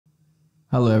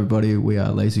Hello everybody, we are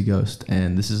Lazy Ghost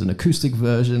and this is an acoustic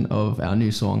version of our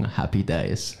new song Happy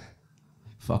Days.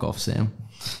 Fuck off, Sam.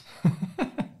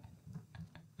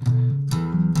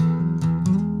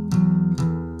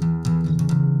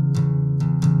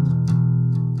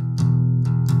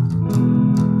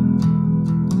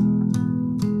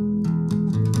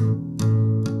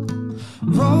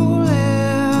 Rolling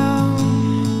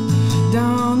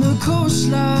down the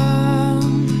coastline,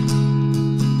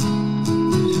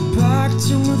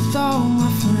 packed in with all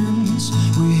my friends,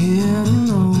 we're heading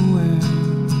nowhere.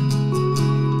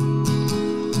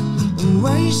 And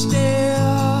wasted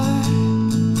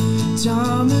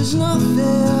time is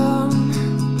nothing.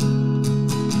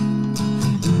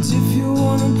 And if you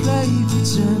wanna play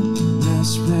pretend,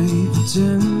 let's play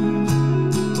pretend.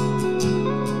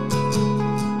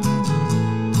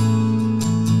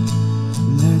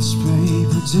 Let's play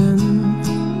pretend.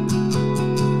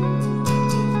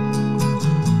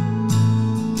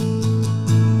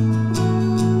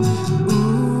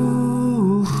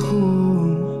 Ooh,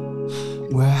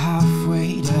 we're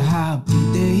halfway to happy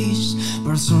days,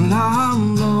 but so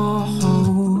long ago.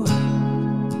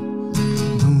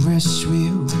 The rest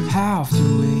will have to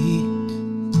wait.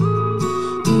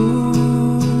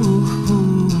 Ooh,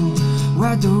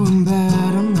 we're doing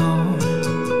better now.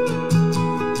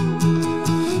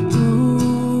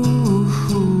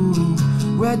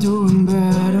 We're doing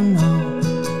better now.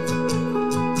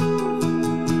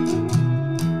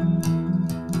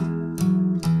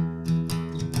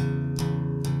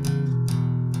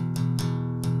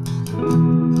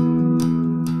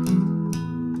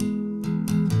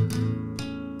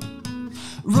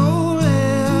 Rolling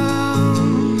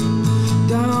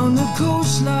down the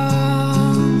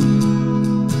coastline,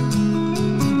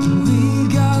 we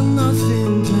got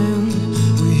nothing planned,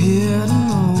 we're heading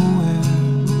nowhere.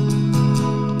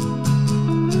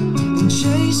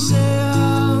 Chasing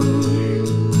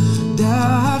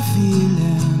that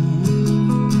feeling.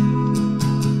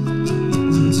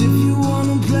 And if you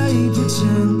wanna play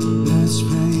pretend, let's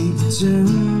play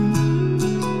pretend.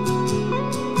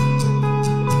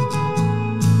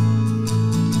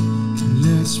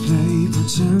 Let's play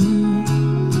pretend.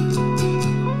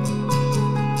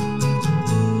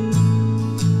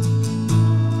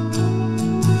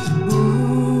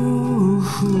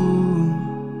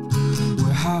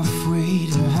 Halfway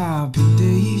to happy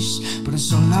days, but it's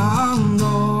so long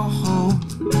ago.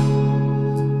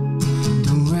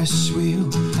 The rest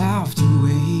will have to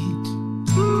wait.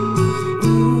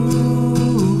 Ooh,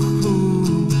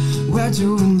 we're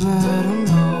doing better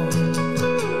now.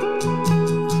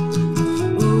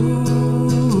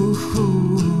 Ooh,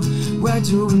 we're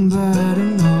doing better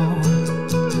now.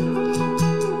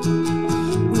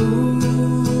 Ooh,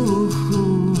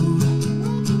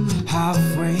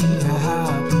 halfway to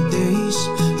happy days,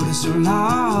 but it's so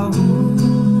long.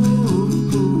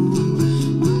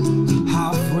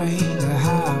 Halfway to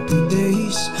happy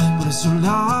days, but it's so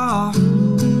long.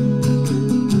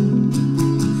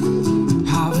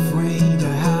 Halfway to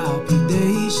happy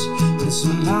days, but it's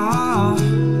so long.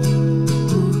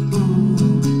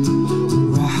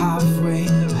 We're halfway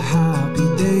to happy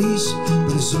days,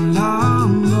 but it's so long.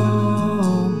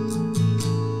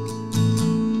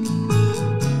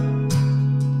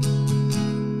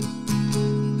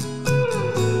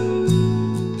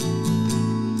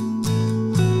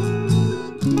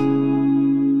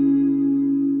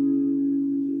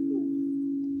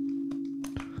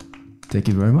 Thank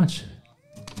you very much.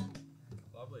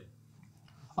 Lovely.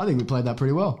 I think we played that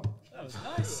pretty well. That was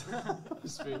nice. That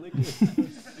was really good.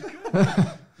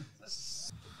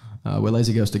 We're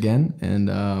Lazy Ghost again, and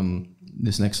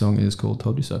this next song is called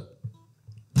Told You So.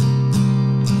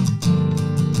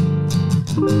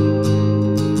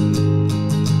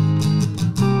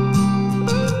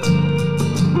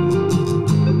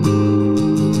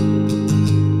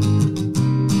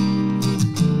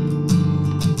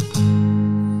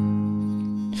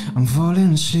 I'm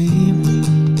falling asleep,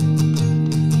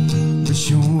 but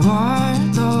you're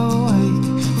wide awake,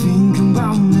 thinking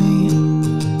about me.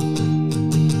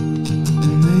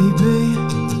 And maybe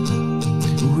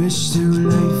it's too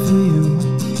late for you,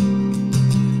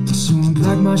 so I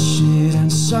pack my shit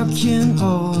and suck in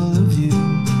all of you.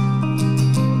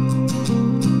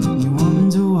 You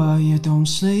wonder why you don't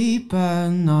sleep at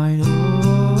night,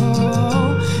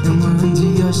 oh. And when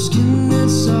under your skin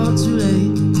it's all too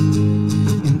late.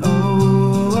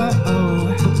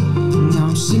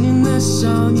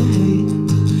 Song you hate,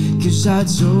 'cause I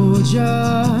told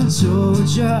ya, I told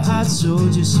ya, I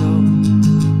told you so.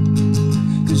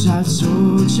 'Cause I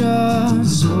told ya, I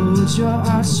told ya,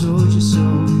 I told you so.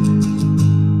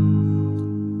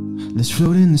 Let's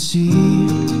float in the sea,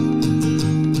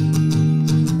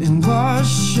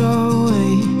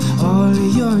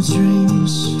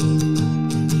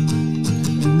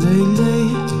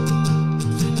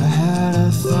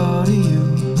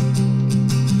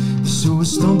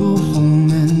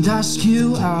 home and ask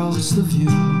you how's the view.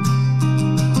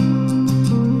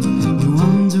 You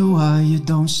wonder why you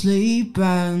don't sleep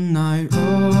at night.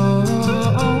 Oh,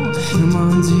 and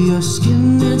under your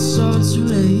skin it's all too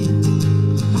late.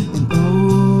 And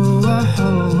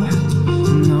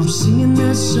and I'm singing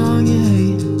that song you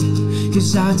hate.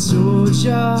 'Cause I told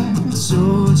ya,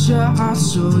 told ya, I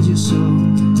told you so.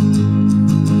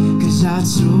 'Cause I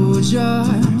told ya,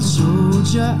 told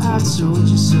ya, I told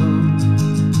you so.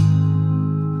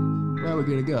 Where are we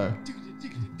gonna go?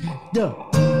 Duh.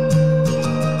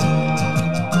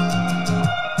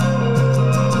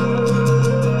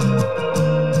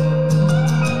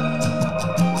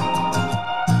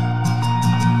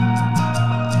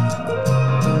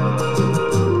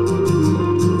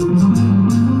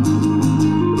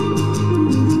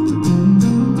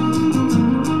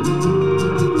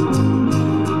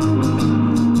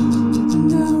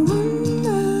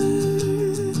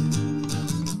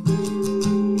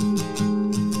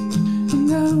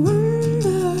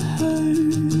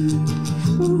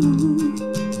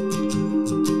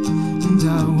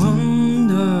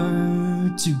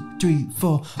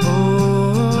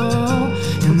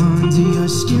 And under your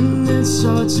skin it's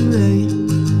all too late.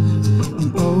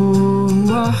 And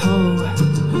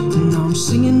and I'm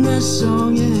singing that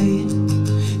song you hate.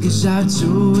 'Cause I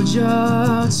told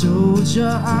ya, told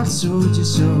ya, I told you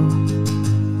so.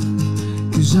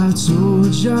 'Cause I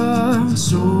told ya,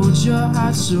 told ya,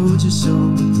 I told you so.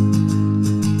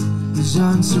 'Cause I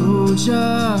told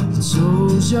ya,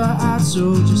 told ya, I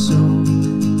told you so.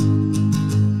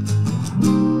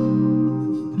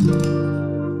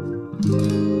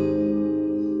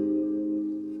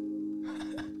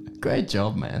 Great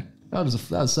job, man. That was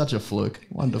such a fluke.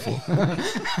 Wonderful. I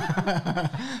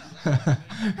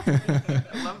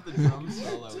love the drum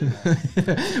solo with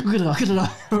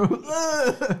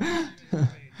that.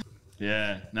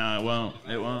 Yeah, no, it won't.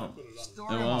 It won't.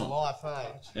 Story It of won't. my life,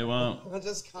 hey. It won't. I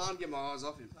just can't get my eyes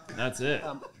off him. That's it.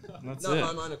 That's No it.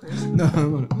 homeowner, Chris.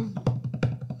 No.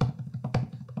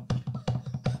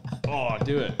 Oh,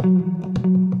 do it.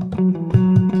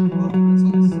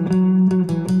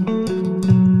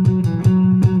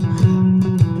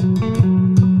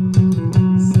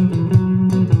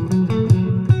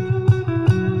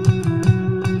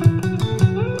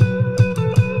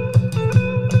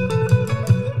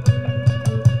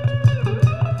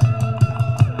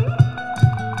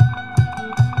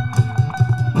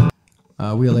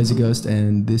 We are Lazy Ghost,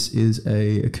 and this is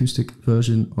a acoustic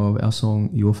version of our song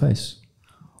 "Your Face."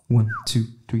 1, 2,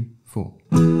 3, 4.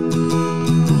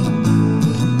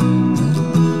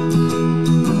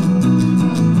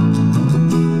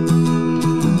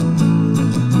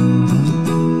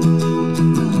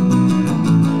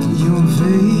 Your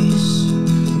face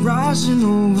rising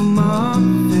over my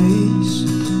face,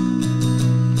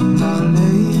 and I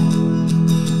lay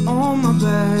on my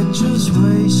bed just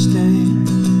wasting.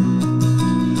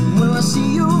 When I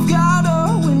see you've got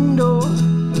a window,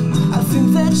 I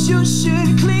think that you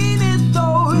should clean it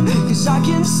though, 'cause I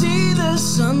can see the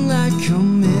sunlight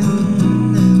coming in.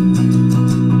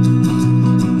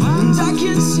 And I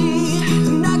can see,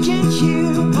 and I can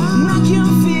hear, and I can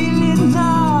feel it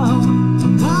now.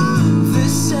 The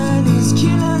sun is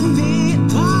killing me,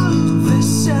 the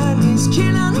sun is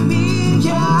killing me.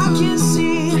 Yeah, I can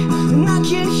see, and I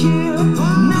can hear,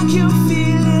 and I can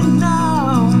feel it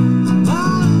now.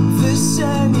 The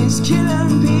sun is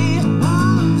killing me,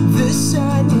 the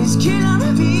sun is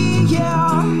killing me,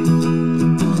 yeah.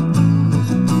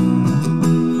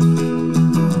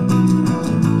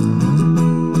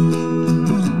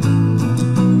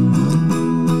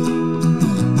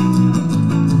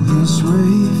 This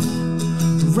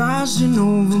wave rising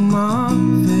over my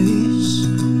face,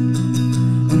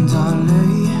 and I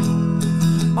lay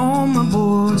on my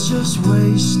board just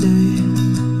wasted.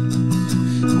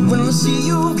 When I see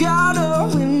you've got a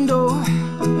window,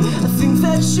 I think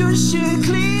that you should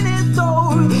clean it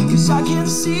though, 'cause I can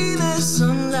see the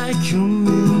sunlight coming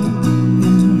in.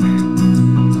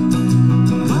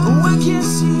 Oh, I can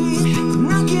see, and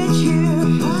I can hear,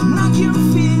 and I can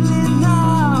feel it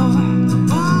now.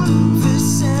 The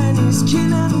sun is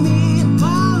killing me,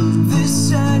 the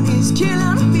sun is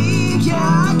killing me.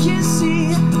 Yeah, I can see,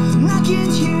 and I can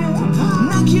hear, and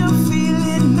I can feel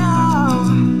it now.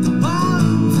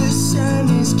 The sun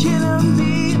is killing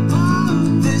me,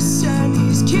 the sun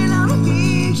is killing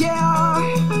me, yeah.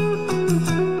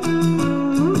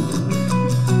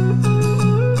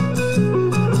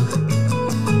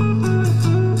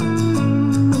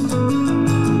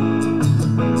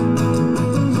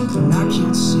 And I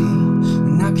can see,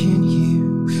 and I can hear,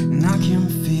 and I can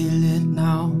feel it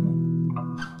now.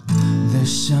 The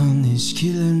sun is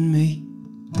killing me.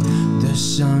 The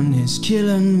sun is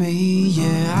killing me,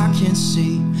 yeah, I can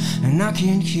see, and I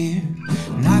can hear,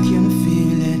 and I can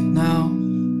feel it now.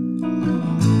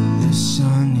 The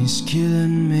sun is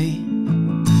killing me.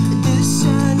 The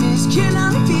sun is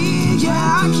killing me,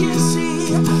 yeah, I can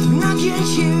see, and I can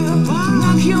hear, and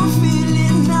I can feel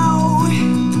it now.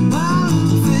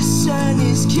 The sun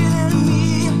is killing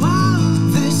me.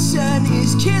 The sun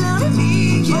is killing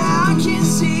me, yeah, I can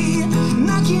see,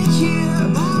 and I can hear,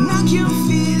 and I can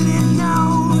feel it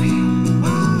now.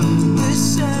 The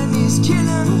sun is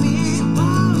killing me.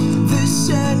 The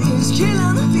sun is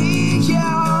killing me,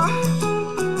 yeah.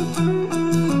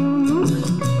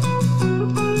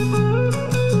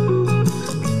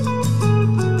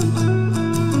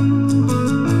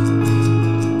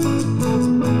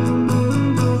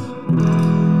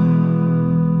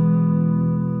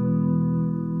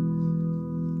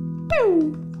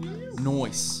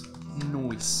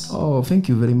 Nice. Oh, thank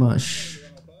you very much.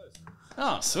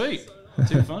 Oh, sweet.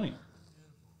 Too funny.